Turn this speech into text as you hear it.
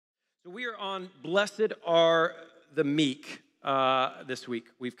So we are on Blessed Are the Meek this week.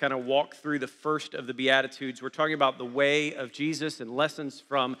 We've kind of walked through the first of the Beatitudes. We're talking about the way of Jesus and lessons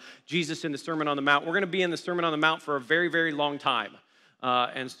from Jesus in the Sermon on the Mount. We're going to be in the Sermon on the Mount for a very, very long time.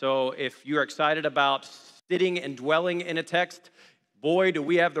 And so if you're excited about sitting and dwelling in a text, boy, do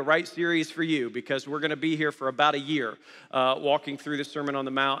we have the right series for you, because we're going to be here for about a year walking through the Sermon on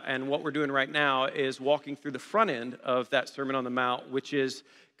the Mount. And what we're doing right now is walking through the front end of that Sermon on the Mount, which is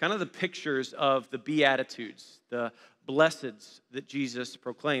kind of the pictures of the Beatitudes, the blesseds that Jesus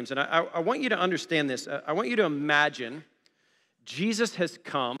proclaims. And I want you to understand this. I want you to imagine Jesus has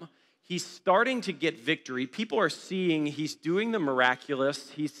come. He's starting to get victory. People are seeing he's doing the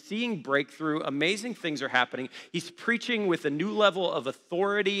miraculous. He's seeing breakthrough. Amazing things are happening. He's preaching with a new level of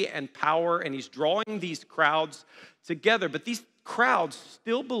authority and power, and he's drawing these crowds together. But these crowds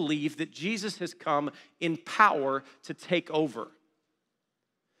still believe that Jesus has come in power to take over.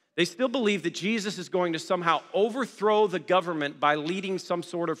 They still believe that Jesus is going to somehow overthrow the government by leading some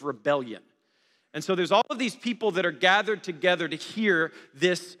sort of rebellion. And so there's all of these people that are gathered together to hear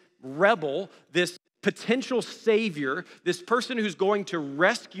this rebel, this potential savior, this person who's going to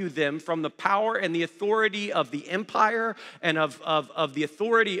rescue them from the power and the authority of the empire and of the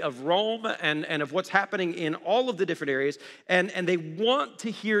authority of Rome and of what's happening in all of the different areas. And they want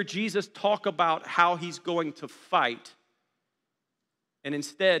to hear Jesus talk about how he's going to fight. And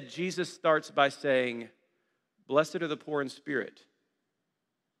instead, Jesus starts by saying, "Blessed are the poor in spirit.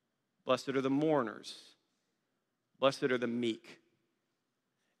 Blessed are the mourners. Blessed are the meek."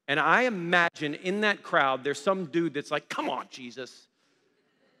 And I imagine in that crowd, there's some dude that's like, "Come on, Jesus.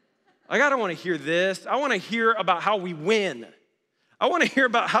 I don't want to hear this. I want to hear about how we win. I want to hear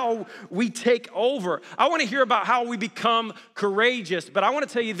about how we take over. I want to hear about how we become courageous." But I want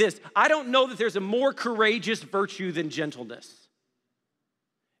to tell you this. I don't know that there's a more courageous virtue than gentleness,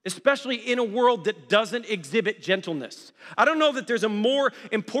 especially in a world that doesn't exhibit gentleness. I don't know that there's a more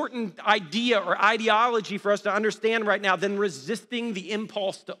important idea or ideology for us to understand right now than resisting the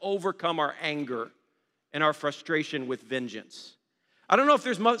impulse to overcome our anger and our frustration with vengeance. I don't know if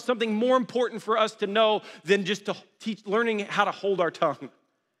there's something more important for us to know than just to learning how to hold our tongue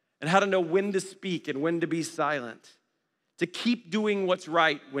and how to know when to speak and when to be silent, to keep doing what's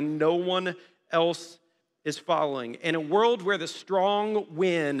right when no one else is following. In a world where the strong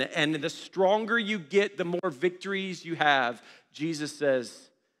win and the stronger you get, the more victories you have, Jesus says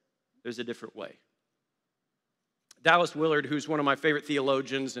there's a different way. Dallas Willard, who's one of my favorite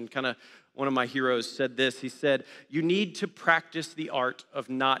theologians and kind of one of my heroes, said this. He said, "You need to practice the art of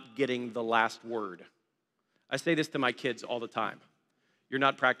not getting the last word." I say this to my kids all the time. You're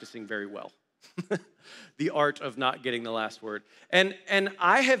not practicing very well. The art of not getting the last word. And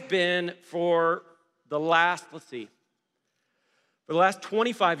I have been for the last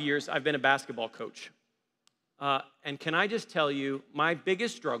 25 years, I've been a basketball coach. And can I just tell you, my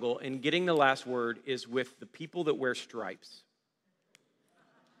biggest struggle in getting the last word is with the people that wear stripes.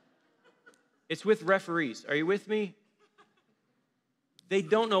 It's with referees. Are you with me? They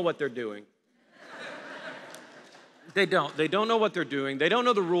don't know what they're doing. They don't. They don't know what they're doing. They don't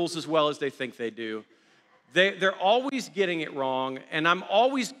know the rules as well as they think they do. They're always getting it wrong, and I'm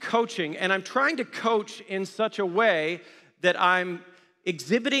always coaching, and I'm trying to coach in such a way that I'm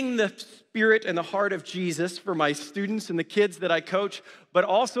exhibiting the spirit and the heart of Jesus for my students and the kids that I coach, but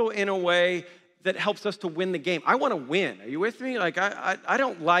also in a way that helps us to win the game. I want to win. Are you with me? Like, I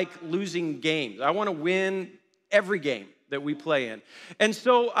don't like losing games. I want to win every game that we play in. And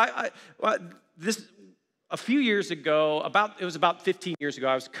so a few years ago, it was about 15 years ago,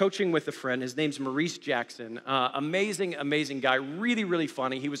 I was coaching with a friend. His name's Maurice Jackson. Amazing, amazing guy. Really, really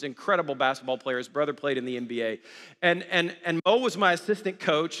funny. He was an incredible basketball player. His brother played in the NBA. And Mo was my assistant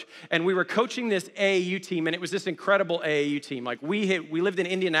coach, and we were coaching this AAU team, and it was this incredible AAU team. Like, we lived in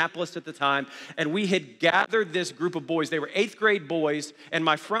Indianapolis at the time, and we had gathered this group of boys. They were 8th grade boys, and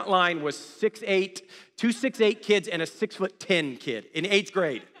my front line was 6'8", two 6'8" kids and a 6'10" kid in 8th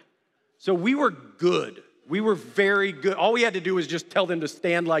grade. So we were good. We were very good. All we had to do was just tell them to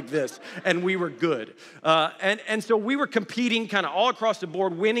stand like this, and we were good. And so we were competing kind of all across the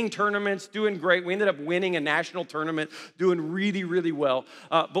board, winning tournaments, doing great. We ended up winning a national tournament, doing really, really well.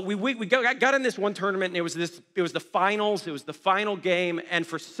 But we got in this one tournament, and it was the finals. It was the final game, and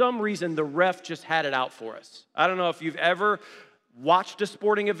for some reason, the ref just had it out for us. I don't know if you've ever watched a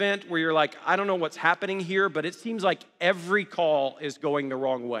sporting event where you're like, I don't know what's happening here, but it seems like every call is going the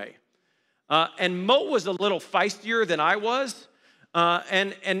wrong way. And Mo was a little feistier than I was,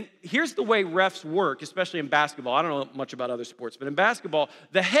 And here's the way refs work, especially in basketball. I don't know much about other sports, but in basketball,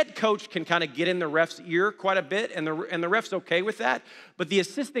 the head coach can kind of get in the ref's ear quite a bit, and the ref's okay with that, but the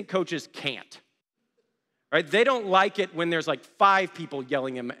assistant coaches can't. Right? They don't like it when there's like 5 people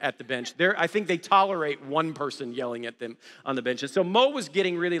yelling him at the bench. I think they tolerate one person yelling at them on the bench. And so Mo was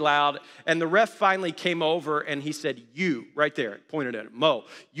getting really loud, and the ref finally came over and he said, "You," right there, pointed at him, "Mo,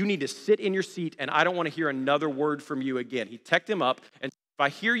 you need to sit in your seat, and I don't want to hear another word from you again." He teched him up, and if I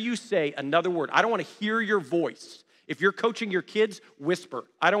hear you say another word, I don't want to hear your voice. If you're coaching your kids, whisper.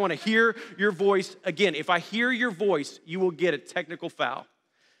 I don't want to hear your voice again. If I hear your voice, you will get a technical foul.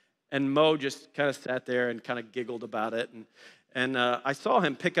 And Mo just kind of sat there and kind of giggled about it. And I saw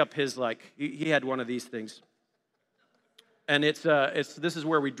him pick up his, he had one of these things. And this is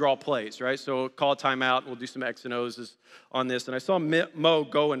where we draw plays, right? So call a timeout, and we'll do some X and O's on this. And I saw Mo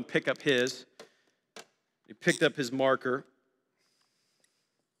go and pick up his. He picked up his marker.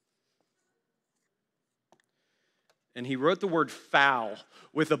 And he wrote the word foul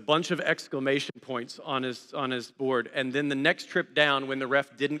with a bunch of exclamation points on his board. And then the next trip down, when the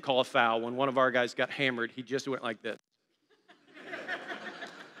ref didn't call a foul, when one of our guys got hammered, he just went like this.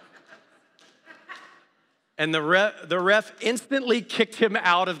 And the ref instantly kicked him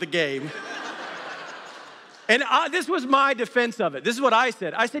out of the game. And this was my defense of it. This is what I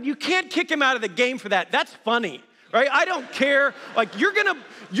said. I said, "You can't kick him out of the game for that. That's funny. Right? I don't care. Like, you're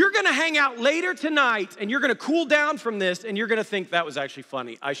gonna hang out later tonight, and you're gonna cool down from this, and you're gonna think that was actually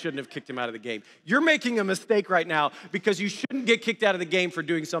funny. I shouldn't have kicked him out of the game. You're making a mistake right now because you shouldn't get kicked out of the game for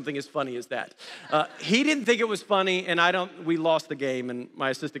doing something as funny as that." He didn't think it was funny, and we lost the game, and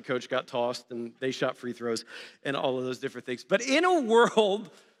my assistant coach got tossed, and they shot free throws, and all of those different things. But in a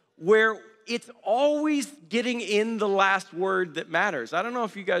world where it's always getting in the last word that matters, I don't know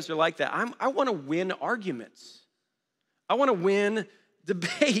if you guys are like that. I want to win arguments. I want to win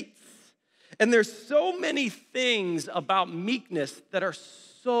debates. And there's so many things about meekness that are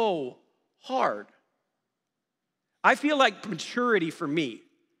so hard. I feel like maturity for me,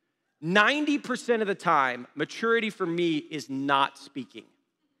 90% of the time, maturity for me is not speaking.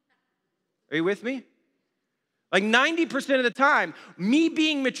 Are you with me? Like 90% of the time, me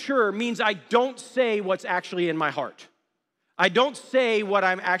being mature means I don't say what's actually in my heart. I don't say what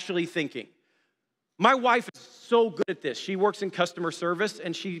I'm actually thinking. My wife is so good at this. She works in customer service,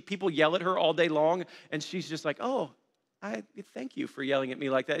 and people yell at her all day long, and she's just like, "Oh, I thank you for yelling at me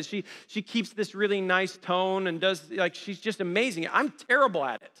like that." And she keeps this really nice tone and she's just amazing. I'm terrible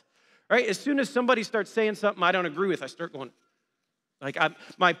at it, right? As soon as somebody starts saying something I don't agree with, I start going,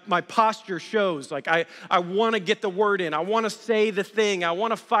 my posture shows, I want to get the word in. I want to say the thing. I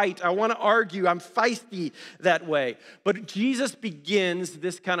want to fight. I want to argue. I'm feisty that way. But Jesus begins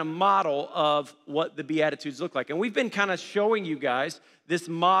this kind of model of what the Beatitudes look like. And we've been kind of showing you guys this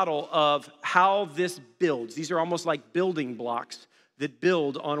model of how this builds. These are almost like building blocks that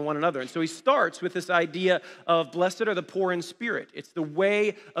build on one another. And so he starts with this idea of blessed are the poor in spirit. It's the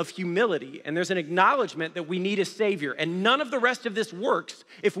way of humility. And there's an acknowledgement that we need a Savior. And none of the rest of this works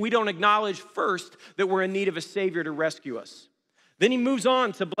if we don't acknowledge first that we're in need of a Savior to rescue us. Then he moves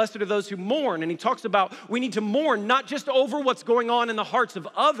on to blessed are those who mourn. And he talks about we need to mourn not just over what's going on in the hearts of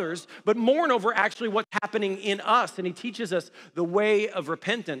others, but mourn over actually what's happening in us. And he teaches us the way of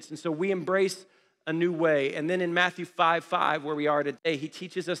repentance. And so we embrace a new way. And then in Matthew 5:5, where we are today, he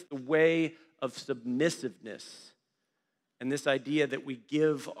teaches us the way of submissiveness and this idea that we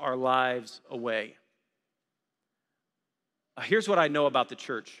give our lives away. Here's what I know about the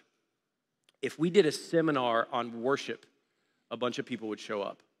church. If we did a seminar on worship, a bunch of people would show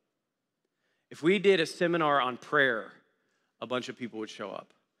up. If we did a seminar on prayer, a bunch of people would show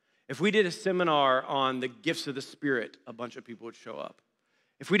up. If we did a seminar on the gifts of the Spirit, a bunch of people would show up.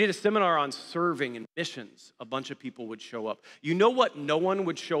 If we did a seminar on serving and missions, a bunch of people would show up. You know what no one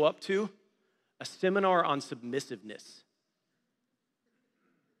would show up to? A seminar on submissiveness.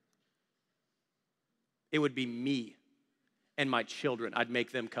 It would be me and my children. I'd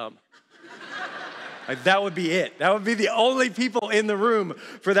make them come. That would be it. That would be the only people in the room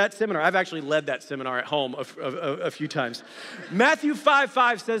for that seminar. I've actually led that seminar at home a few times. Matthew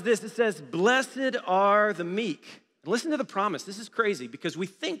 5:5 says this. It says, "Blessed are the meek." Listen to the promise. This is crazy because we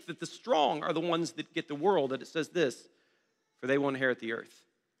think that the strong are the ones that get the world. And it says this, "For they will inherit the earth."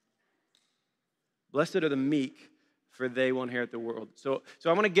 Blessed are the meek, for they will inherit the world. So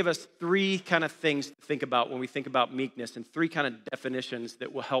I want to give us 3 kind of things to think about when we think about meekness and 3 kind of definitions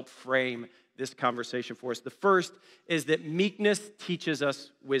that will help frame this conversation for us. The first is that meekness teaches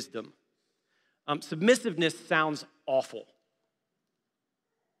us wisdom. Submissiveness sounds awful,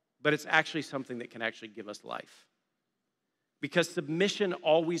 but it's actually something that can actually give us life. because submission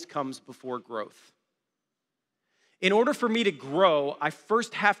always comes before growth. In order for me to grow, I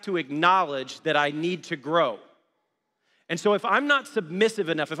first have to acknowledge that I need to grow. And so if I'm not submissive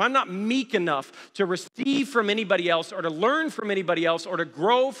enough, if I'm not meek enough to receive from anybody else or to learn from anybody else or to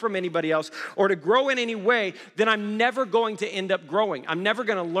grow from anybody else or to grow in any way, then I'm never going to end up growing. I'm never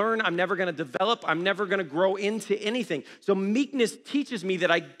going to learn. I'm never going to develop. I'm never going to grow into anything. So meekness teaches me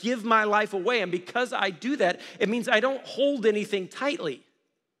that I give my life away. And because I do that, it means I don't hold anything tightly.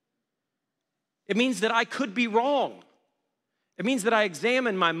 It means that I could be wrong. It means that I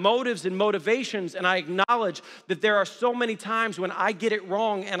examine my motives and motivations, and I acknowledge that there are so many times when I get it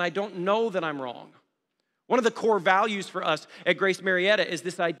wrong and I don't know that I'm wrong. One of the core values for us at Grace Marietta is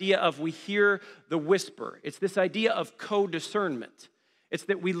this idea of we hear the whisper. It's this idea of co-discernment. It's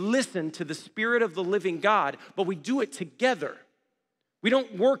that we listen to the Spirit of the living God, but we do it together. We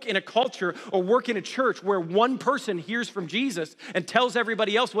don't work in a culture or work in a church where one person hears from Jesus and tells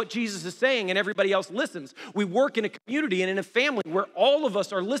everybody else what Jesus is saying and everybody else listens. We work in a community and in a family where all of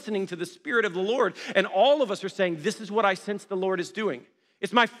us are listening to the Spirit of the Lord and all of us are saying, this is what I sense the Lord is doing.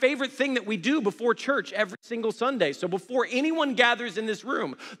 It's my favorite thing that we do before church every single Sunday. So before anyone gathers in this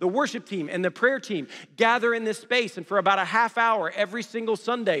room, the worship team and the prayer team gather in this space, and for about a half hour every single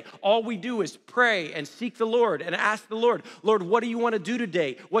Sunday, all we do is pray and seek the Lord and ask the Lord, Lord, what do you want to do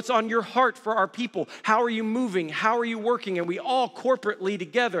today? What's on your heart for our people? How are you moving? How are you working? And we all corporately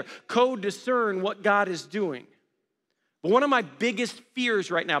together co-discern what God is doing. But one of my biggest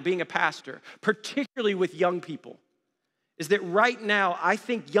fears right now, being a pastor, particularly with young people, is that right now, I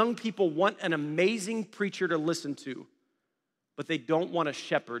think young people want an amazing preacher to listen to, but they don't want a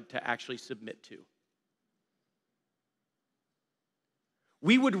shepherd to actually submit to.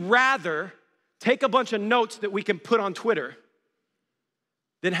 We would rather take a bunch of notes that we can put on Twitter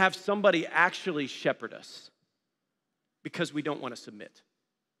than have somebody actually shepherd us because we don't want to submit.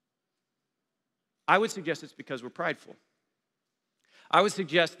 I would suggest it's because we're prideful. I would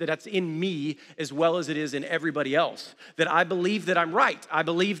suggest that that's in me as well as it is in everybody else. That I believe that I'm right. I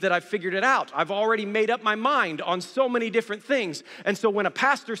believe that I've figured it out. I've already made up my mind on so many different things. And so when a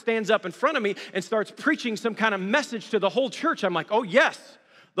pastor stands up in front of me and starts preaching some kind of message to the whole church, I'm like, oh yes,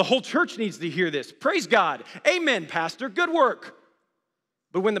 the whole church needs to hear this. Praise God. Amen, pastor. Good work.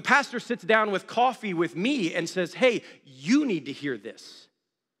 But when the pastor sits down with coffee with me and says, hey, you need to hear this.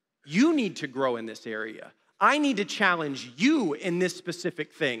 You need to grow in this area. I need to challenge you in this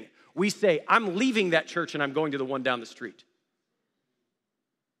specific thing. We say, I'm leaving that church and I'm going to the one down the street.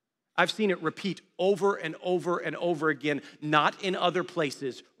 I've seen it repeat over and over and over again, not in other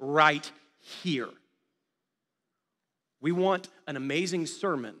places, right here. We want an amazing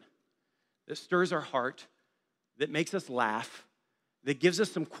sermon that stirs our heart, that makes us laugh, that gives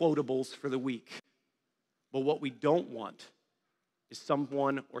us some quotables for the week. But what we don't want is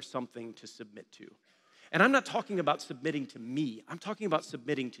someone or something to submit to. And I'm not talking about submitting to me. I'm talking about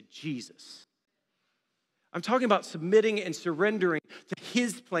submitting to Jesus. I'm talking about submitting and surrendering to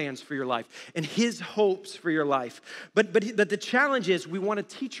his plans for your life and his hopes for your life. But the challenge is we want a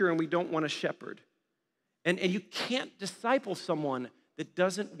teacher and we don't want a shepherd. And you can't disciple someone that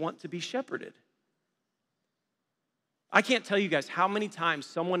doesn't want to be shepherded. I can't tell you guys how many times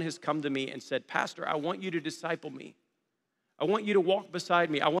someone has come to me and said, Pastor, I want you to disciple me. I want you to walk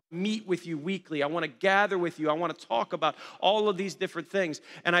beside me. I want to meet with you weekly. I want to gather with you. I want to talk about all of these different things.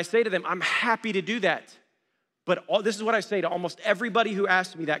 And I say to them, I'm happy to do that. But this is what I say to almost everybody who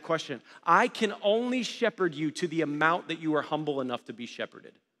asks me that question. I can only shepherd you to the amount that you are humble enough to be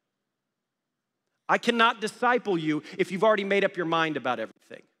shepherded. I cannot disciple you if you've already made up your mind about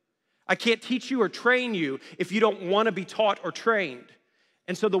everything. I can't teach you or train you if you don't want to be taught or trained.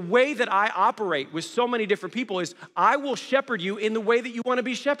 And so the way that I operate with so many different people is I will shepherd you in the way that you want to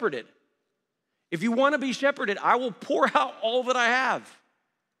be shepherded. If you want to be shepherded, I will pour out all that I have.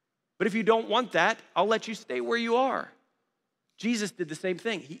 But if you don't want that, I'll let you stay where you are. Jesus did the same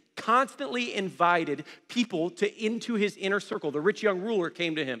thing. He constantly invited people into his inner circle. The rich young ruler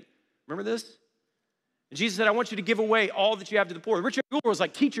came to him. Remember this? And Jesus said, I want you to give away all that you have to the poor. The rich young ruler was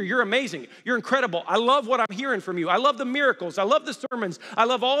like, teacher, you're amazing. You're incredible. I love what I'm hearing from you. I love the miracles. I love the sermons. I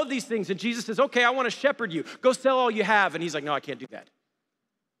love all of these things. And Jesus says, okay, I want to shepherd you. Go sell all you have. And he's like, no, I can't do that.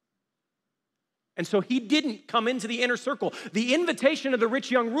 And so he didn't come into the inner circle. The invitation of the rich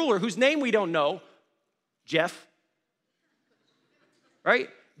young ruler, whose name we don't know, Jeff, right?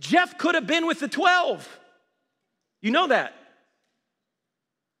 Jeff could have been with the 12. You know that.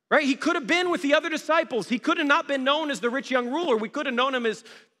 Right? He could have been with the other disciples. He could have not been known as the rich young ruler. We could have known him as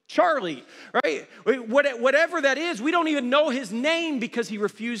Charlie, right? Whatever that is, we don't even know his name because he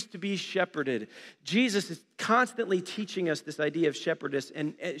refused to be shepherded. Jesus is constantly teaching us this idea of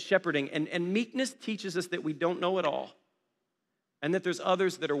shepherding, and meekness teaches us that we don't know it all, and that there's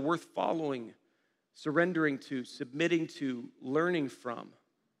others that are worth following, surrendering to, submitting to, learning from.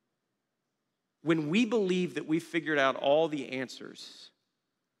 When we believe that we've figured out all the answers,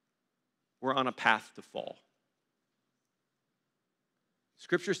 we're on a path to fall.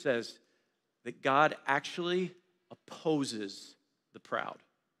 Scripture says that God actually opposes the proud.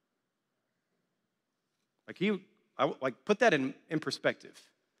 Put that in perspective.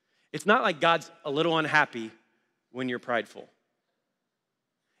 It's not like God's a little unhappy when you're prideful.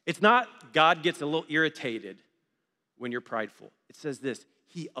 It's not God gets a little irritated when you're prideful. It says this,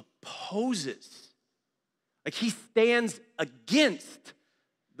 he opposes. Like he stands against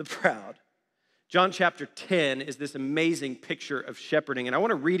the proud. John chapter 10 is this amazing picture of shepherding, and I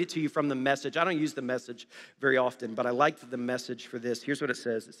want to read it to you from the Message. I don't use the Message very often, but I liked the Message for this. Here's what it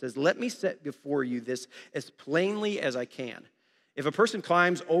says. It says, let me set before you this as plainly as I can. If a person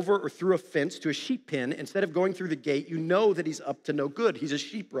climbs over or through a fence to a sheep pen, instead of going through the gate, you know that he's up to no good. He's a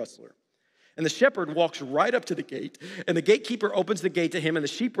sheep rustler. And the shepherd walks right up to the gate, and the gatekeeper opens the gate to him, and the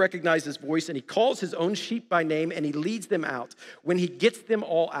sheep recognize his voice, and he calls his own sheep by name, and he leads them out. When he gets them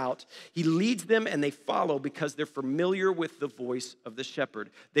all out, he leads them, and they follow because they're familiar with the voice of the shepherd.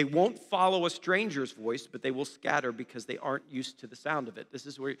 They won't follow a stranger's voice, but they will scatter because they aren't used to the sound of it. This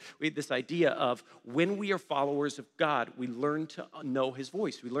is where we have this idea of when we are followers of God, we learn to know his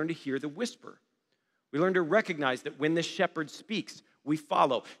voice. We learn to hear the whisper. We learn to recognize that when the shepherd speaks, we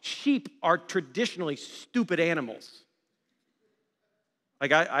follow. Sheep are traditionally stupid animals.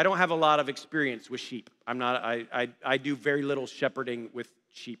 Like I don't have a lot of experience with sheep. I do very little shepherding with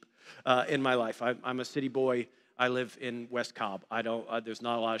sheep in my life. I'm a city boy. I live in West Cobb. There's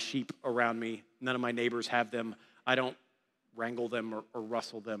not a lot of sheep around me. None of my neighbors have them. I don't wrangle them or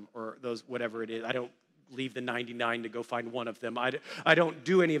rustle them or those, whatever it is. I don't leave the 99 to go find one of them. I don't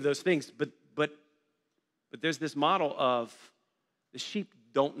do any of those things. But there's this model of the sheep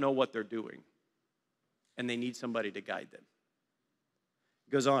don't know what they're doing, and they need somebody to guide them.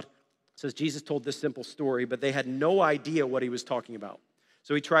 It goes on. It says, Jesus told this simple story, but they had no idea what he was talking about.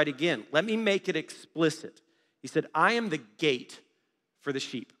 So he tried again. Let me make it explicit. He said, I am the gate for the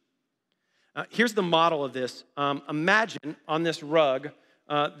sheep. Here's the model of this. Imagine on this rug,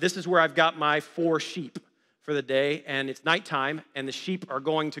 this is where I've got my 4 sheep for the day, and it's nighttime, and the sheep are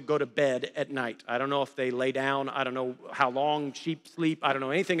going to go to bed at night. I don't know if they lay down. I don't know how long sheep sleep. I don't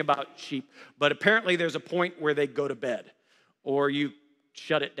know anything about sheep, but apparently there's a point where they go to bed, or you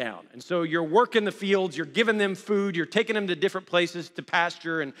shut it down. And so you're working the fields, you're giving them food, you're taking them to different places to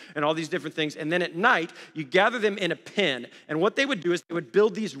pasture and all these different things, and then at night, you gather them in a pen, and what they would do is they would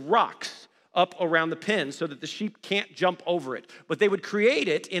build these rocks up around the pen so that the sheep can't jump over it, but they would create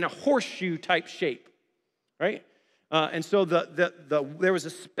it in a horseshoe-type shape. Right? And so there was a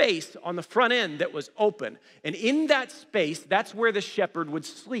space on the front end that was open. And in that space, that's where the shepherd would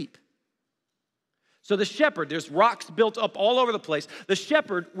sleep. So the shepherd, there's rocks built up all over the place. The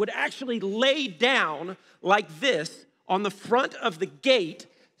shepherd would actually lay down like this on the front of the gate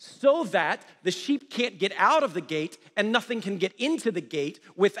so that the sheep can't get out of the gate and nothing can get into the gate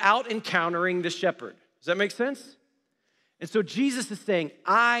without encountering the shepherd. Does that make sense? And so Jesus is saying,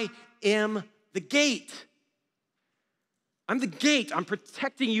 I am the gate. I'm the gate. I'm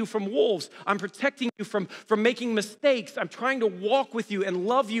protecting you from wolves. I'm protecting you from making mistakes. I'm trying to walk with you and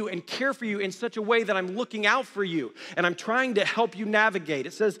love you and care for you in such a way that I'm looking out for you. And I'm trying to help you navigate.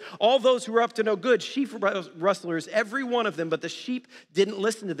 It says, all those who are up to no good, sheep rustlers, every one of them, but the sheep didn't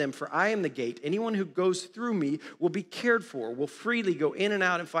listen to them, for I am the gate. Anyone who goes through me will be cared for, will freely go in and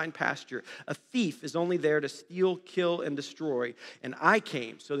out and find pasture. A thief is only there to steal, kill, and destroy. And I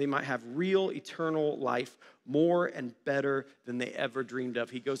came so they might have real eternal life, more and better than they ever dreamed of.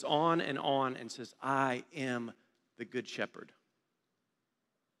 He goes on and says, I am the good shepherd.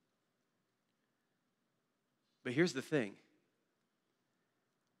 But here's the thing.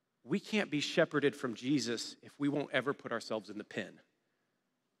 We can't be shepherded from Jesus if we won't ever put ourselves in the pen.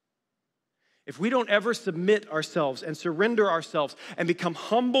 If we don't ever submit ourselves and surrender ourselves and become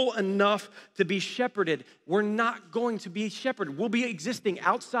humble enough to be shepherded, we're not going to be shepherded. We'll be existing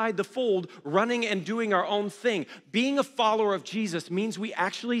outside the fold, running and doing our own thing. Being a follower of Jesus means we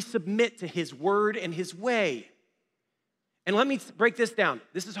actually submit to his word and his way. And let me break this down.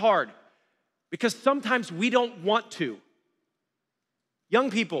 This is hard because sometimes we don't want to. Young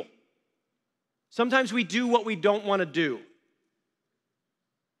people, sometimes we do what we don't want to do.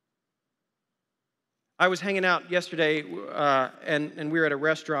 I was hanging out yesterday, and we were at a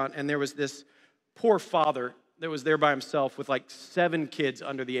restaurant, and there was this poor father that was there by himself with like 7 kids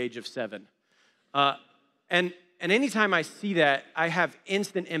under the age of 7. And anytime I see that, I have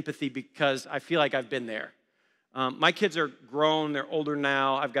instant empathy because I feel like I've been there. My kids are grown, they're older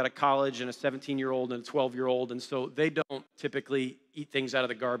now. I've got a college and a 17-year-old and a 12-year-old, and so they don't typically eat things out of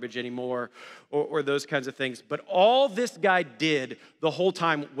the garbage anymore or those kinds of things. But all this guy did the whole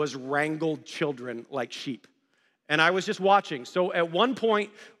time was wrangled children like sheep. And I was just watching. So at one point,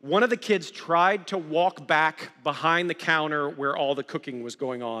 one of the kids tried to walk back behind the counter where all the cooking was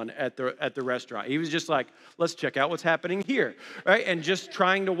going on at the restaurant. He was just like, let's check out what's happening here, right? And just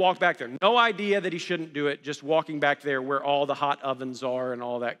trying to walk back there. No idea that he shouldn't do it, just walking back there where all the hot ovens are and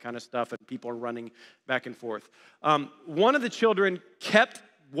all that kind of stuff, and people are running back and forth. One of the children kept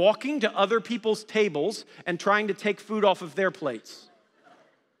walking to other people's tables and trying to take food off of their plates,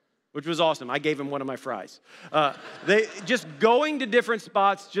 which was awesome. I gave him one of my fries. They just going to different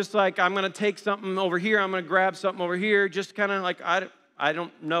spots, just like I'm going to take something over here, I'm going to grab something over here, just kind of like, I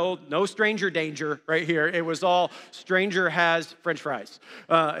don't know, no stranger danger right here. It was all stranger has French fries.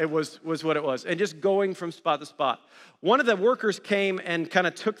 It was what it was. And just going from spot to spot. One of the workers came and kind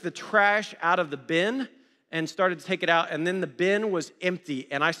of took the trash out of the bin and started to take it out, and then the bin was empty,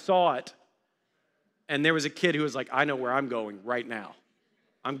 and I saw it. And there was a kid who was like, I know where I'm going right now.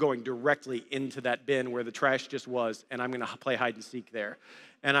 I'm going directly into that bin where the trash just was, and I'm going to play hide and seek there.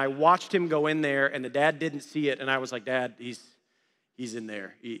 And I watched him go in there, and the dad didn't see it, and I was like, Dad, he's in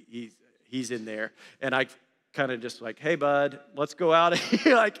there. He's in there. And I kind of just like, hey, bud, let's go out.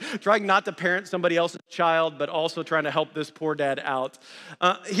 Like trying not to parent somebody else's child, but also trying to help this poor dad out.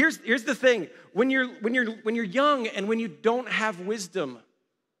 Here's the thing: when you're young and when you don't have wisdom,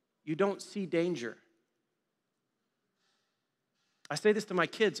 you don't see danger. I say this to my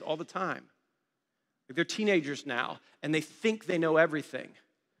kids all the time. They're teenagers now, and they think they know everything,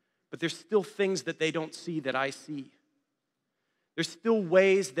 but there's still things that they don't see that I see. There's still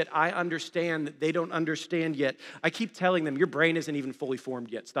ways that I understand that they don't understand yet. I keep telling them, your brain isn't even fully formed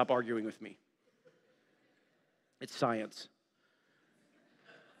yet. Stop arguing with me. It's science.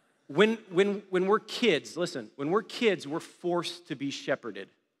 When we're kids, listen, when we're kids, we're forced to be shepherded.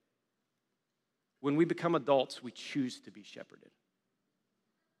 When we become adults, we choose to be shepherded.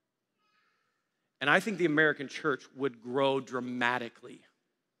 And I think the American church would grow dramatically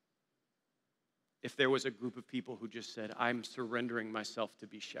if there was a group of people who just said, I'm surrendering myself to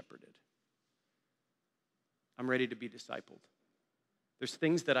be shepherded. I'm ready to be discipled. There's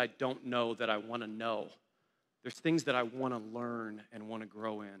things that I don't know that I want to know. There's things that I want to learn and want to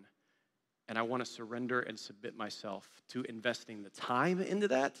grow in. And I want to surrender and submit myself to investing the time into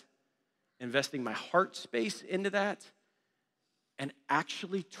that, investing my heart space into that, and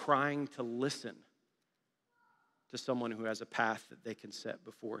actually trying to listen to someone who has a path that they can set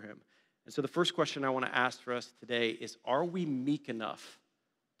before him. And so the first question I want to ask for us today is, are we meek enough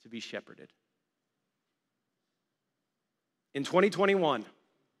to be shepherded? In 2021,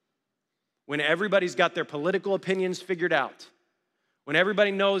 when everybody's got their political opinions figured out, when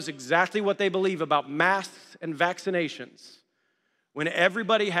everybody knows exactly what they believe about masks and vaccinations, when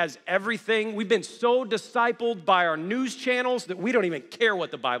everybody has everything, we've been so discipled by our news channels that we don't even care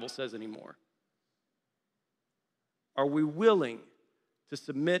what the Bible says anymore. Are we willing to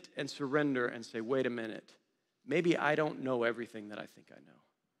submit and surrender and say, wait a minute, maybe I don't know everything that I think I know.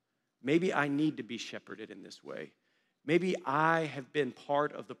 Maybe I need to be shepherded in this way. Maybe I have been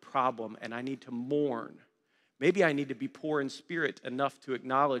part of the problem and I need to mourn. Maybe I need to be poor in spirit enough to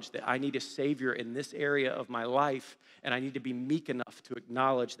acknowledge that I need a Savior in this area of my life, and I need to be meek enough to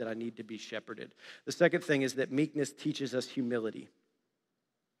acknowledge that I need to be shepherded. The second thing is that meekness teaches us humility.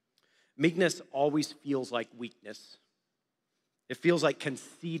 Meekness always feels like weakness. It feels like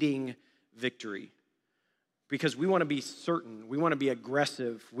conceding victory because we want to be certain, we want to be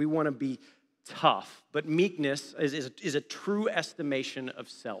aggressive, we want to be tough. But meekness is a true estimation of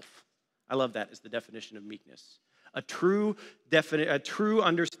self. I love that as the definition of meekness. A true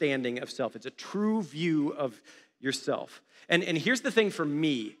understanding of self. It's a true view of yourself. And here's the thing for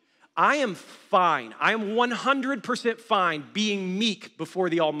me. I am fine. I am 100% fine being meek before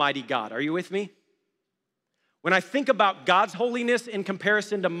the Almighty God. Are you with me? When I think about God's holiness in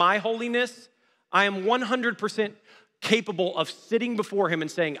comparison to my holiness, I am 100% capable of sitting before him and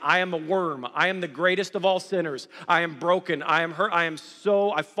saying, I am a worm. I am the greatest of all sinners. I am broken. I am hurt. I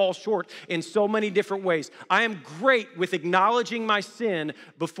fall short in so many different ways. I am great with acknowledging my sin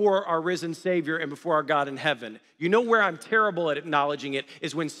before our risen Savior and before our God in heaven. You know where I'm terrible at acknowledging it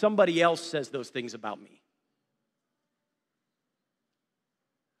is when somebody else says those things about me.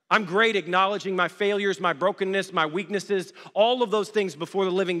 I'm great acknowledging my failures, my brokenness, my weaknesses, all of those things before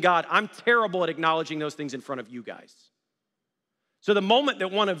the living God. I'm terrible at acknowledging those things in front of you guys. So the moment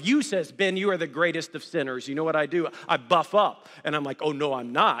that one of you says, Ben, you are the greatest of sinners, you know what I do? I buff up, and I'm like, oh, no,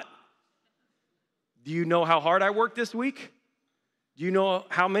 I'm not. Do you know how hard I worked this week? Do you know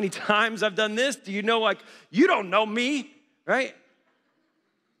how many times I've done this? Do you know, you don't know me, right?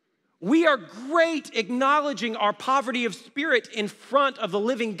 We are great acknowledging our poverty of spirit in front of the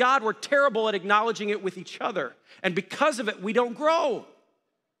living God. We're terrible at acknowledging it with each other. And because of it, we don't grow.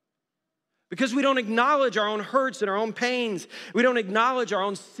 Because we don't acknowledge our own hurts and our own pains. We don't acknowledge our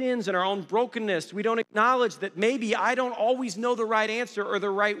own sins and our own brokenness. We don't acknowledge that maybe I don't always know the right answer or the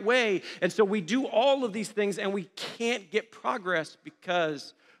right way. And so we do all of these things and we can't get progress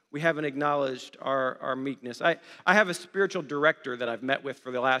because we haven't acknowledged our meekness. I have a spiritual director that I've met with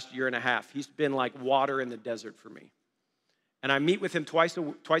for the last year and a half. He's been like water in the desert for me. And I meet with him twice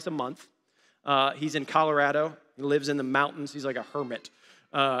a month. He's in Colorado. He lives in the mountains. He's like a hermit.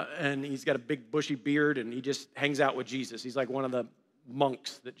 And he's got a big bushy beard, and he just hangs out with Jesus. He's like one of the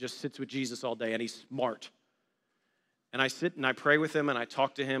monks that just sits with Jesus all day, and he's smart. And I sit and I pray with him and I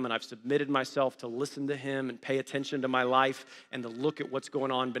talk to him, and I've submitted myself to listen to him and pay attention to my life and to look at what's going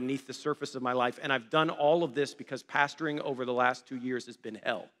on beneath the surface of my life. And I've done all of this because pastoring over the last 2 years has been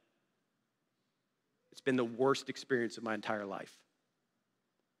hell. It's been the worst experience of my entire life.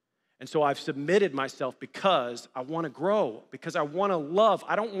 And so I've submitted myself because I want to grow, because I want to love.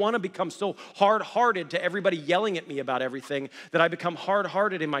 I don't want to become so hard-hearted to everybody yelling at me about everything that I become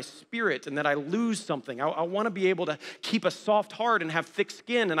hard-hearted in my spirit and that I lose something. I want to be able to keep a soft heart and have thick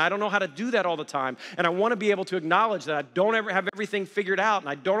skin, and I don't know how to do that all the time. And I want to be able to acknowledge that I don't ever have everything figured out, and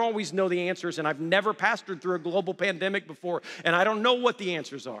I don't always know the answers, and I've never pastored through a global pandemic before, and I don't know what the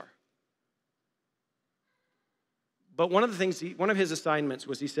answers are. But one of his assignments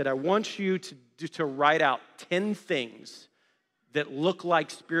was he said, I want you to write out 10 things that look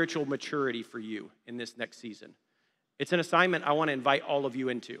like spiritual maturity for you in this next season. It's an assignment I want to invite all of you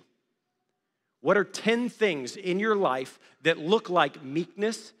into. What are 10 things in your life that look like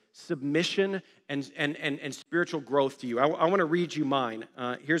meekness, submission, and spiritual growth to you? I want to read you mine.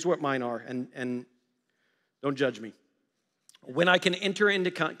 Here's what mine are, and don't judge me. When I can enter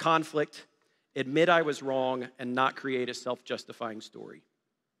into conflict, admit I was wrong, and not create a self-justifying story.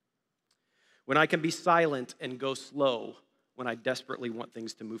 When I can be silent and go slow when I desperately want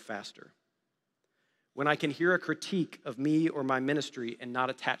things to move faster. When I can hear a critique of me or my ministry and not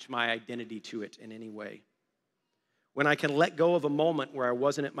attach my identity to it in any way. When I can let go of a moment where I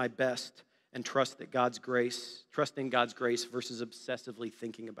wasn't at my best and trust in God's grace versus obsessively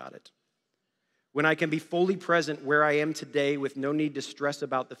thinking about it. When I can be fully present where I am today with no need to stress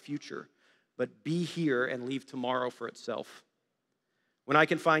about the future, but be here and leave tomorrow for itself. When I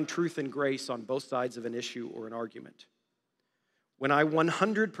can find truth and grace on both sides of an issue or an argument. When I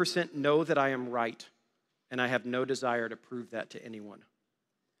 100% know that I am right and I have no desire to prove that to anyone.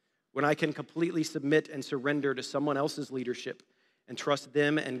 When I can completely submit and surrender to someone else's leadership and trust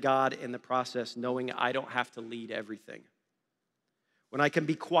them and God in the process, knowing I don't have to lead everything. When I can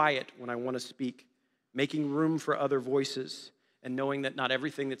be quiet when I want to speak, making room for other voices, and knowing that not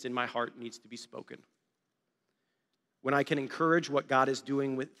everything that's in my heart needs to be spoken. When I can encourage what God is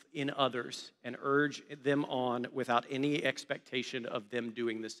doing within others and urge them on without any expectation of them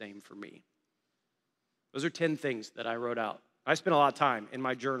doing the same for me. Those are 10 things that I wrote out. I spent a lot of time in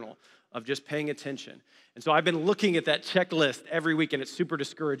my journal of just paying attention. And so I've been looking at that checklist every week, and it's super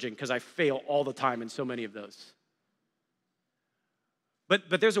discouraging because I fail all the time in so many of those.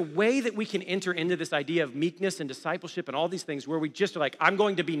 But there's a way that we can enter into this idea of meekness and discipleship and all these things where we just are like, I'm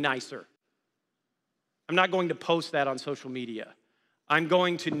going to be nicer. I'm not going to post that on social media. I'm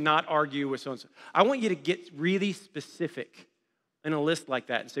going to not argue with so-and-so. I want you to get really specific in a list like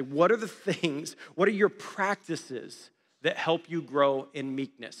that and say, what are your practices that help you grow in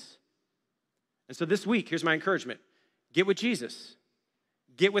meekness? And so this week, here's my encouragement. Get with Jesus.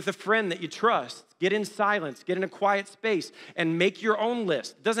 Get with a friend that you trust. Get in silence. Get in a quiet space and make your own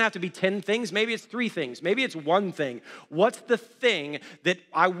list. It doesn't have to be 10 things. Maybe it's 3 things. Maybe it's 1 thing. What's the thing that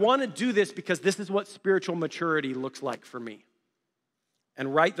I want to do this because this is what spiritual maturity looks like for me?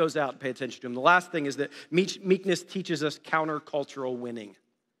 And write those out and pay attention to them. The last thing is that meekness teaches us countercultural winning.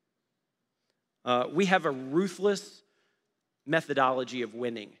 We have a ruthless methodology of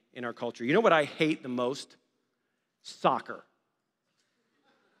winning in our culture. You know what I hate the most? Soccer.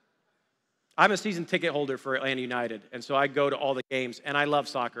 I'm a season ticket holder for Atlanta United, and so I go to all the games, and I love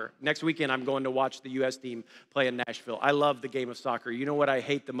soccer. Next weekend, I'm going to watch the U.S. team play in Nashville. I love the game of soccer. You know what I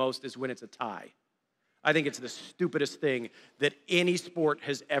hate the most is when it's a tie. I think it's the stupidest thing that any sport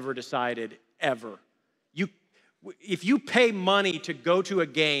has ever decided, ever. If you pay money to go to a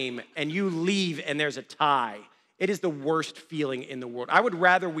game and you leave and there's a tie, it is the worst feeling in the world. I would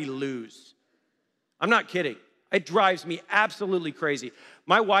rather we lose. I'm not kidding. It drives me absolutely crazy.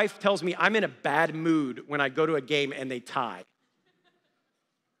 My wife tells me I'm in a bad mood when I go to a game and they tie.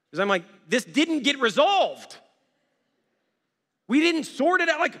 Because I'm like, this didn't get resolved. We didn't sort it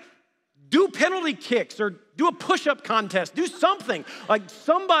out. Like, do penalty kicks or do a push-up contest. Do something. Like,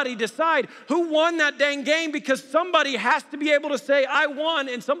 somebody decide who won that dang game, because somebody has to be able to say, I won,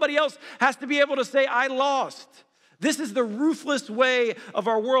 and somebody else has to be able to say, I lost. This is the ruthless way of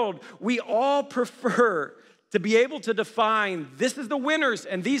our world. We all prefer to be able to define, this is the winners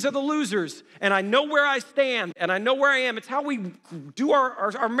and these are the losers, and I know where I stand and I know where I am. It's how we do our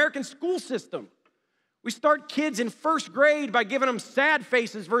American school system. We start kids in first grade by giving them sad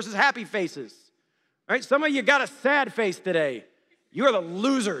faces versus happy faces. All right, some of you got a sad face today. You are the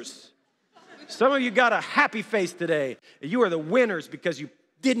losers. Some of you got a happy face today. You are the winners because you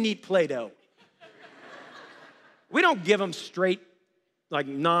didn't eat Play-Doh. We don't give them straight, like,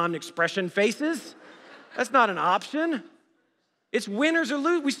 non-expression faces. That's not an option. It's winners or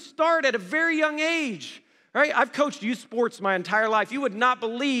lose. We start at a very young age, right? I've coached youth sports my entire life. You would not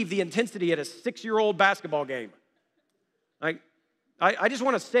believe the intensity at a 6-year-old basketball game. Like, I just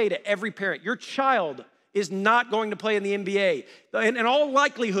want to say to every parent, your child is not going to play in the NBA. In all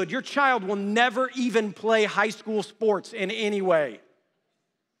likelihood, your child will never even play high school sports in any way.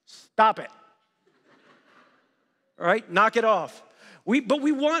 Stop it. All right, knock it off. But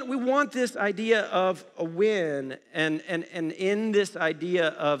we want this idea of a win, and in this idea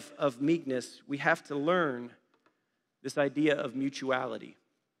of meekness, we have to learn this idea of mutuality.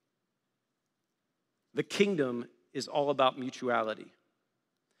 The kingdom is all about mutuality.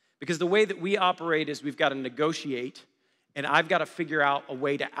 Because the way that we operate is we've got to negotiate, and I've got to figure out a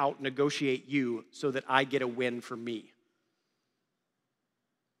way to out-negotiate you so that I get a win for me.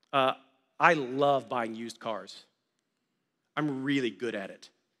 I love buying used cars. I'm really good at it.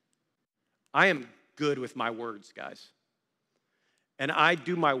 I am good with my words, guys. And I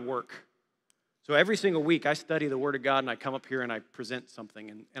do my work. So every single week, I study the Word of God, and I come up here and I present something.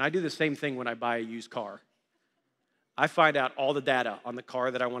 And I do the same thing when I buy a used car. I find out all the data on the car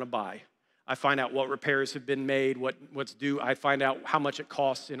that I want to buy. I find out what repairs have been made, what's due. I find out how much it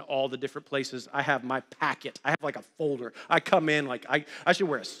costs in all the different places. I have my packet. I have like a folder. I come in like I should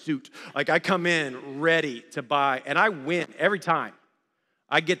wear a suit. Like, I come in ready to buy, and I win every time.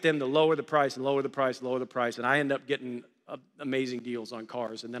 I get them to lower the price and lower the price, lower the price, and I end up getting amazing deals on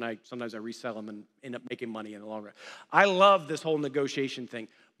cars, and then sometimes I resell them and end up making money in the long run. I love this whole negotiation thing,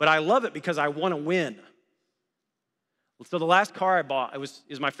 but I love it because I want to win. So the last car I bought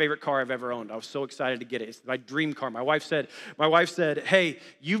is my favorite car I've ever owned. I was so excited to get it. It's my dream car. My wife said, hey,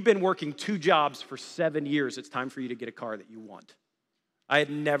 you've been working 2 jobs for 7 years. It's time for you to get a car that you want. I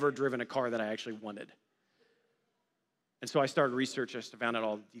had never driven a car that I actually wanted. And so I started research. I found out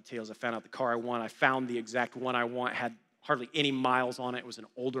all the details. I found out the car I want. I found the exact one I want. It had hardly any miles on it. It was an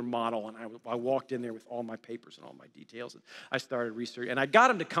older model. And I walked in there with all my papers and all my details. And I started research. And I got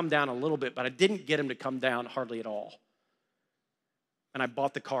him to come down a little bit, but I didn't get him to come down hardly at all. And I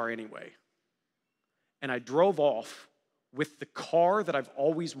bought the car anyway. And I drove off with the car that I've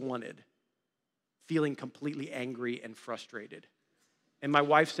always wanted, feeling completely angry and frustrated. And my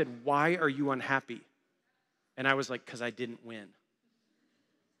wife said, why are you unhappy? And I was like, because I didn't win.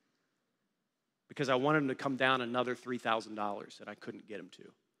 Because I wanted him to come down another $3,000 and I couldn't get him to.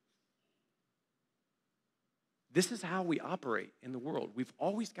 This is how we operate in the world. We've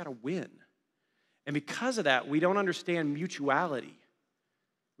always got to win. And because of that, we don't understand mutuality.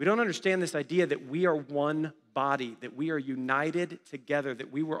 We don't understand this idea that we are one body, that we are united together,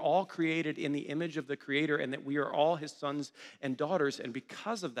 that we were all created in the image of the Creator, and that we are all His sons and daughters. And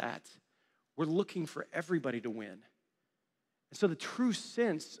because of that, we're looking for everybody to win. And so the true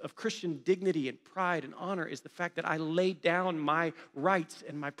sense of Christian dignity and pride and honor is the fact that I lay down my rights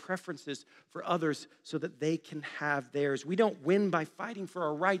and my preferences for others so that they can have theirs. We don't win by fighting for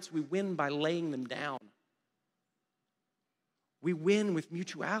our rights. We win by laying them down. We win with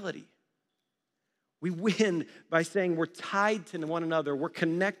mutuality. We win by saying we're tied to one another. We're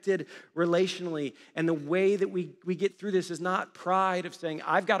connected relationally. And the way that we get through this is not pride of saying,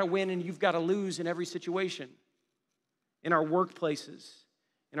 I've got to win and you've got to lose in every situation. In our workplaces,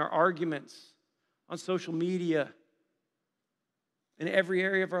 in our arguments, on social media, in every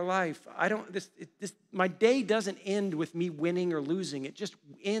area of our life. My day doesn't end with me winning or losing. It just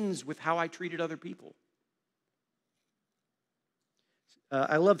ends with how I treated other people.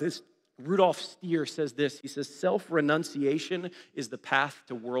 I love this Rudolf Steer says this. He says, self-renunciation is the path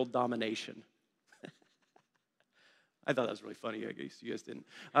to world domination. I thought that was really funny. I guess you guys didn't.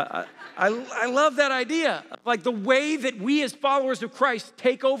 I love that idea. Like the way that we as followers of Christ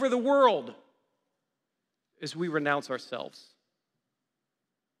take over the world is we renounce ourselves.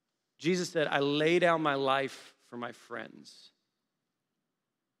 Jesus said, I lay down my life for my friends.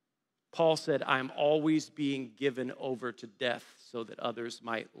 Paul said, I'm always being given over to death so that others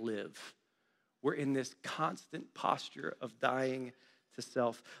might live. We're in this constant posture of dying to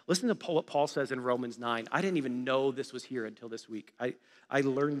self. Listen to what Paul says in Romans 9. I didn't even know this was here until this week. I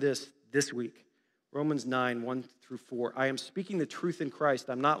learned this week. Romans 9, 1 through 4. I am speaking the truth in Christ.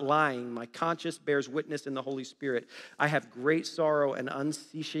 I'm not lying. My conscience bears witness in the Holy Spirit. I have great sorrow and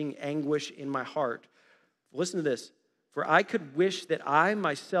unceasing anguish in my heart. Listen to this. For I could wish that I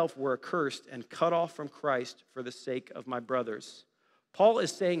myself were accursed and cut off from Christ for the sake of my brothers. Paul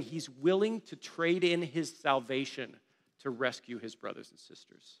is saying he's willing to trade in his salvation to rescue his brothers and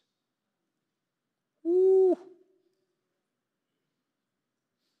sisters. Woo.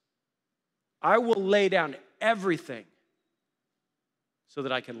 I will lay down everything so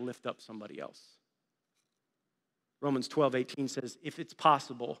that I can lift up somebody else. Romans 12:18 says, if it's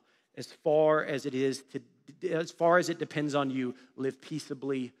possible, as far as it depends on you, live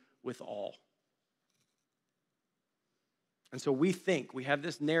peaceably with all. And so we have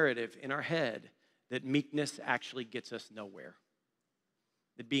this narrative in our head that meekness actually gets us nowhere.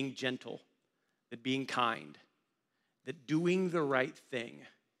 That being gentle, that being kind, that doing the right thing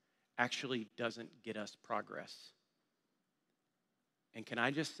actually doesn't get us progress. And can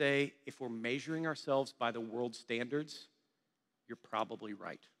I just say, if we're measuring ourselves by the world's standards, you're probably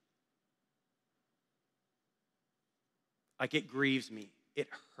right. Like it grieves me, it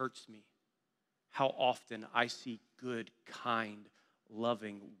hurts me how often I see good, kind,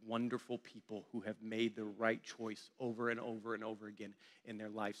 loving, wonderful people who have made the right choice over and over and over again in their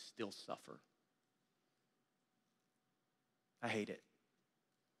life still suffer. I hate it.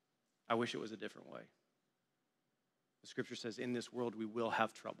 I wish it was a different way. The scripture says, in this world we will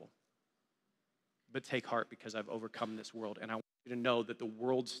have trouble. But take heart because I've overcome this world. And I want you to know that the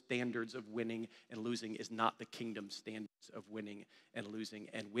world's standards of winning and losing is not the kingdom's standards of winning and losing.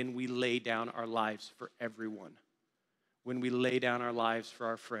 And when we lay down our lives for everyone, when we lay down our lives for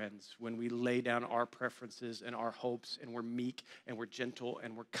our friends, when we lay down our preferences and our hopes, and we're meek and we're gentle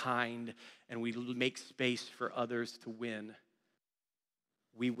and we're kind, and we make space for others to win,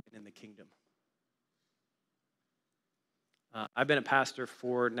 we win in the kingdom. I've been a pastor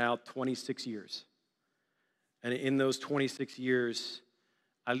for now 26 years. And in those 26 years,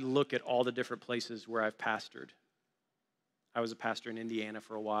 I look at all the different places where I've pastored. I was a pastor in Indiana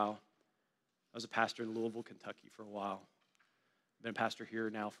for a while. I was a pastor in Louisville, Kentucky for a while. I've been a pastor here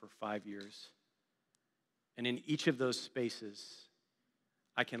now for 5 years. And in each of those spaces,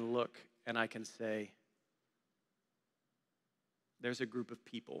 I can look and I can say, there's a group of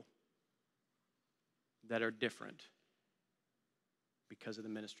people that are different because of the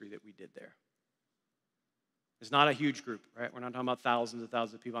ministry that we did there. It's not a huge group, right? We're not talking about thousands and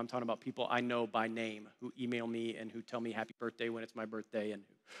thousands of people. I'm talking about people I know by name who email me and who tell me happy birthday when it's my birthday, and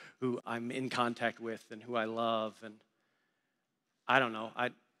who I'm in contact with and who I love. And I don't know.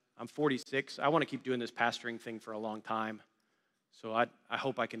 I'm 46. I want to keep doing this pastoring thing for a long time. So I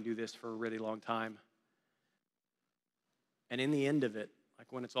hope I can do this for a really long time. And in the end of it,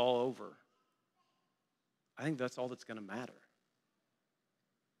 like when it's all over, I think that's all that's going to matter.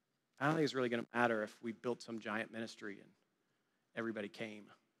 I don't think it's really going to matter if we built some giant ministry and everybody came.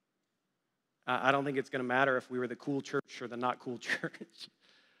 I don't think it's going to matter if we were the cool church or the not cool church.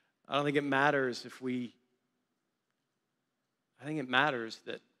 I don't think it matters I think it matters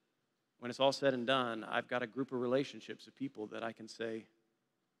that when it's all said and done, I've got a group of relationships of people that I can say,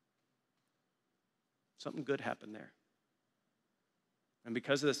 something good happened there. And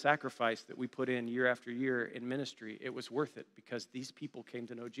because of the sacrifice that we put in year after year in ministry, it was worth it because these people came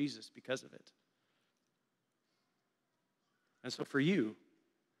to know Jesus because of it. And so for you,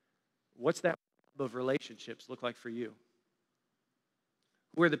 what's that of relationships look like for you?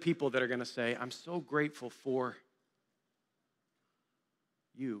 Who are the people that are going to say, I'm so grateful for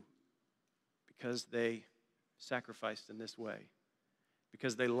you because they sacrificed in this way,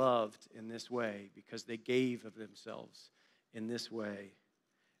 because they loved in this way, because they gave of themselves in this way,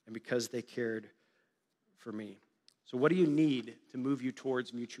 and because they cared for me. So what do you need to move you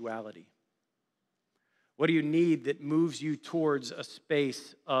towards mutuality? What do you need that moves you towards a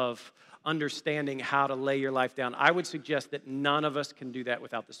space of understanding how to lay your life down? I would suggest that none of us can do that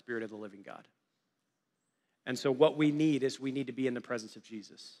without the Spirit of the living God. And so what we need is we need to be in the presence of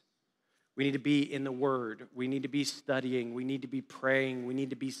Jesus. We need to be in the Word. We need to be studying. We need to be praying. We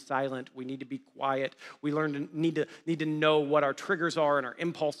need to be silent. We need to be quiet. We need to know what our triggers are and our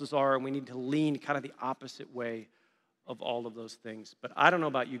impulses are, and we need to lean kind of the opposite way of all of those things. But I don't know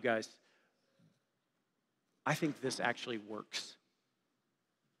about you guys. I think this actually works.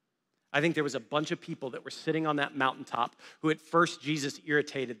 I think there was a bunch of people that were sitting on that mountaintop who at first Jesus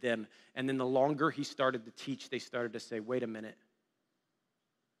irritated them, and then the longer he started to teach, they started to say, wait a minute.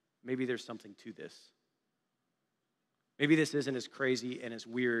 Maybe there's something to this. Maybe this isn't as crazy and as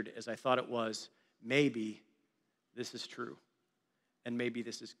weird as I thought it was. Maybe this is true, and maybe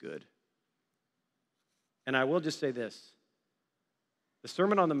this is good. And I will just say this. The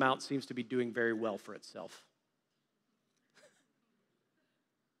Sermon on the Mount seems to be doing very well for itself.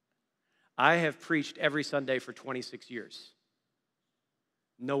 I have preached every Sunday for 26 years.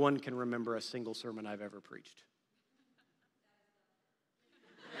 No one can remember a single sermon I've ever preached.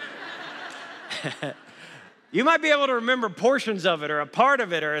 You might be able to remember portions of it or a part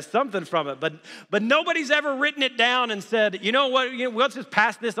of it or something from it, but nobody's ever written it down and said, you know what, let's just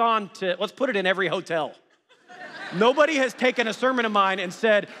pass this on let's put it in every hotel. Nobody has taken a sermon of mine and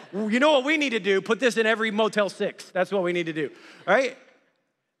said, well, you know what we need to do? Put this in every Motel 6. That's what we need to do, right?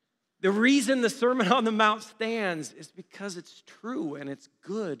 The reason the Sermon on the Mount stands is because it's true and it's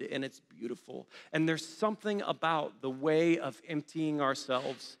good and it's beautiful. And there's something about the way of emptying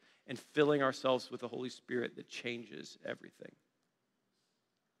ourselves and filling ourselves with the Holy Spirit that changes everything.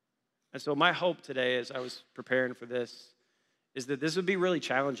 And so my hope today, as I was preparing for this, is that this would be really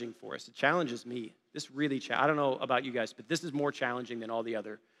challenging for us. It challenges me. This really, I don't know about you guys, but this is more challenging than all the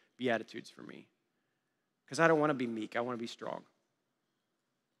other Beatitudes for me. Because I don't want to be meek. I want to be strong.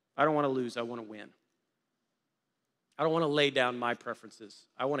 I don't want to lose. I want to win. I don't want to lay down my preferences.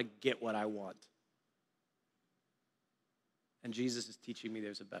 I want to get what I want. And Jesus is teaching me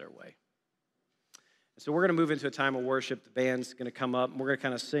there's a better way. And so we're going to move into a time of worship. The band's going to come up, and we're going to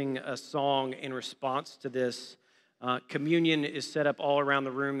kind of sing a song in response to this. Communion is set up all around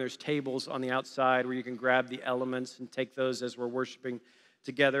the room. There's tables on the outside where you can grab the elements and take those as we're worshiping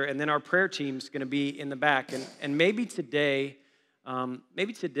together. And then our prayer team's going to be in the back. And maybe today,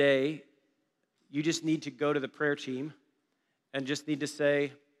 you just need to go to the prayer team and just need to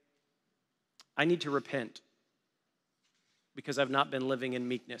say, I need to repent because I've not been living in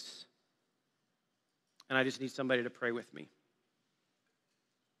meekness. And I just need somebody to pray with me.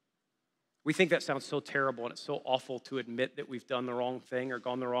 We think that sounds so terrible and it's so awful to admit that we've done the wrong thing or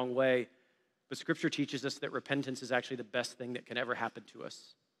gone the wrong way. But Scripture teaches us that repentance is actually the best thing that can ever happen to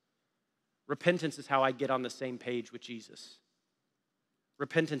us. Repentance is how I get on the same page with Jesus.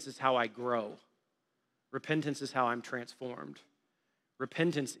 Repentance is how I grow. Repentance is how I'm transformed.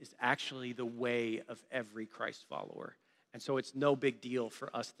 Repentance is actually the way of every Christ follower. And so it's no big deal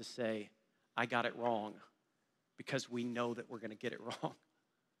for us to say, I got it wrong, because we know that we're going to get it wrong.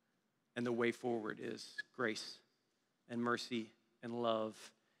 And the way forward is grace and mercy and love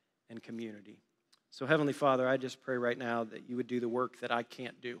and community. So Heavenly Father, I just pray right now that you would do the work that I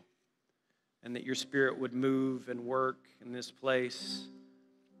can't do, and that your Spirit would move and work in this place.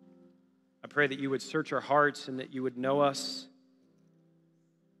 I pray that you would search our hearts and that you would know us.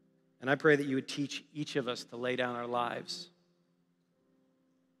 And I pray that you would teach each of us to lay down our lives.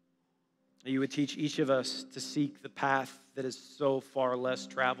 That you would teach each of us to seek the path that is so far less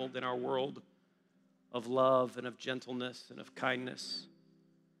traveled in our world of love and of gentleness and of kindness.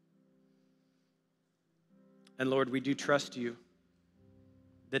 And Lord, we do trust you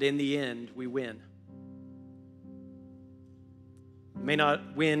that in the end we win. We may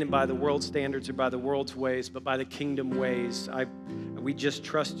not win by the world's standards or by the world's ways, but by the kingdom ways. We just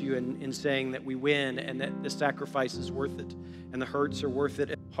trust you in saying that we win and that the sacrifice is worth it, and the hurts are worth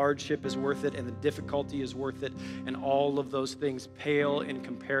it, and hardship is worth it, and the difficulty is worth it, and all of those things pale in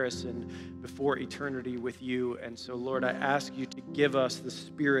comparison before eternity with you. And so, Lord, I ask you to give us the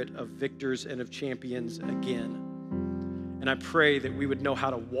spirit of victors and of champions again. And I pray that we would know how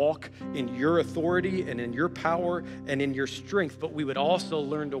to walk in your authority and in your power and in your strength, but we would also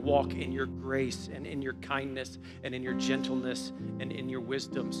learn to walk in your grace and in your kindness and in your gentleness and in your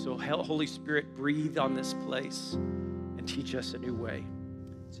wisdom. So Holy Spirit, breathe on this place and teach us a new way.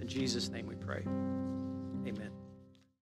 It's in Jesus' name we pray.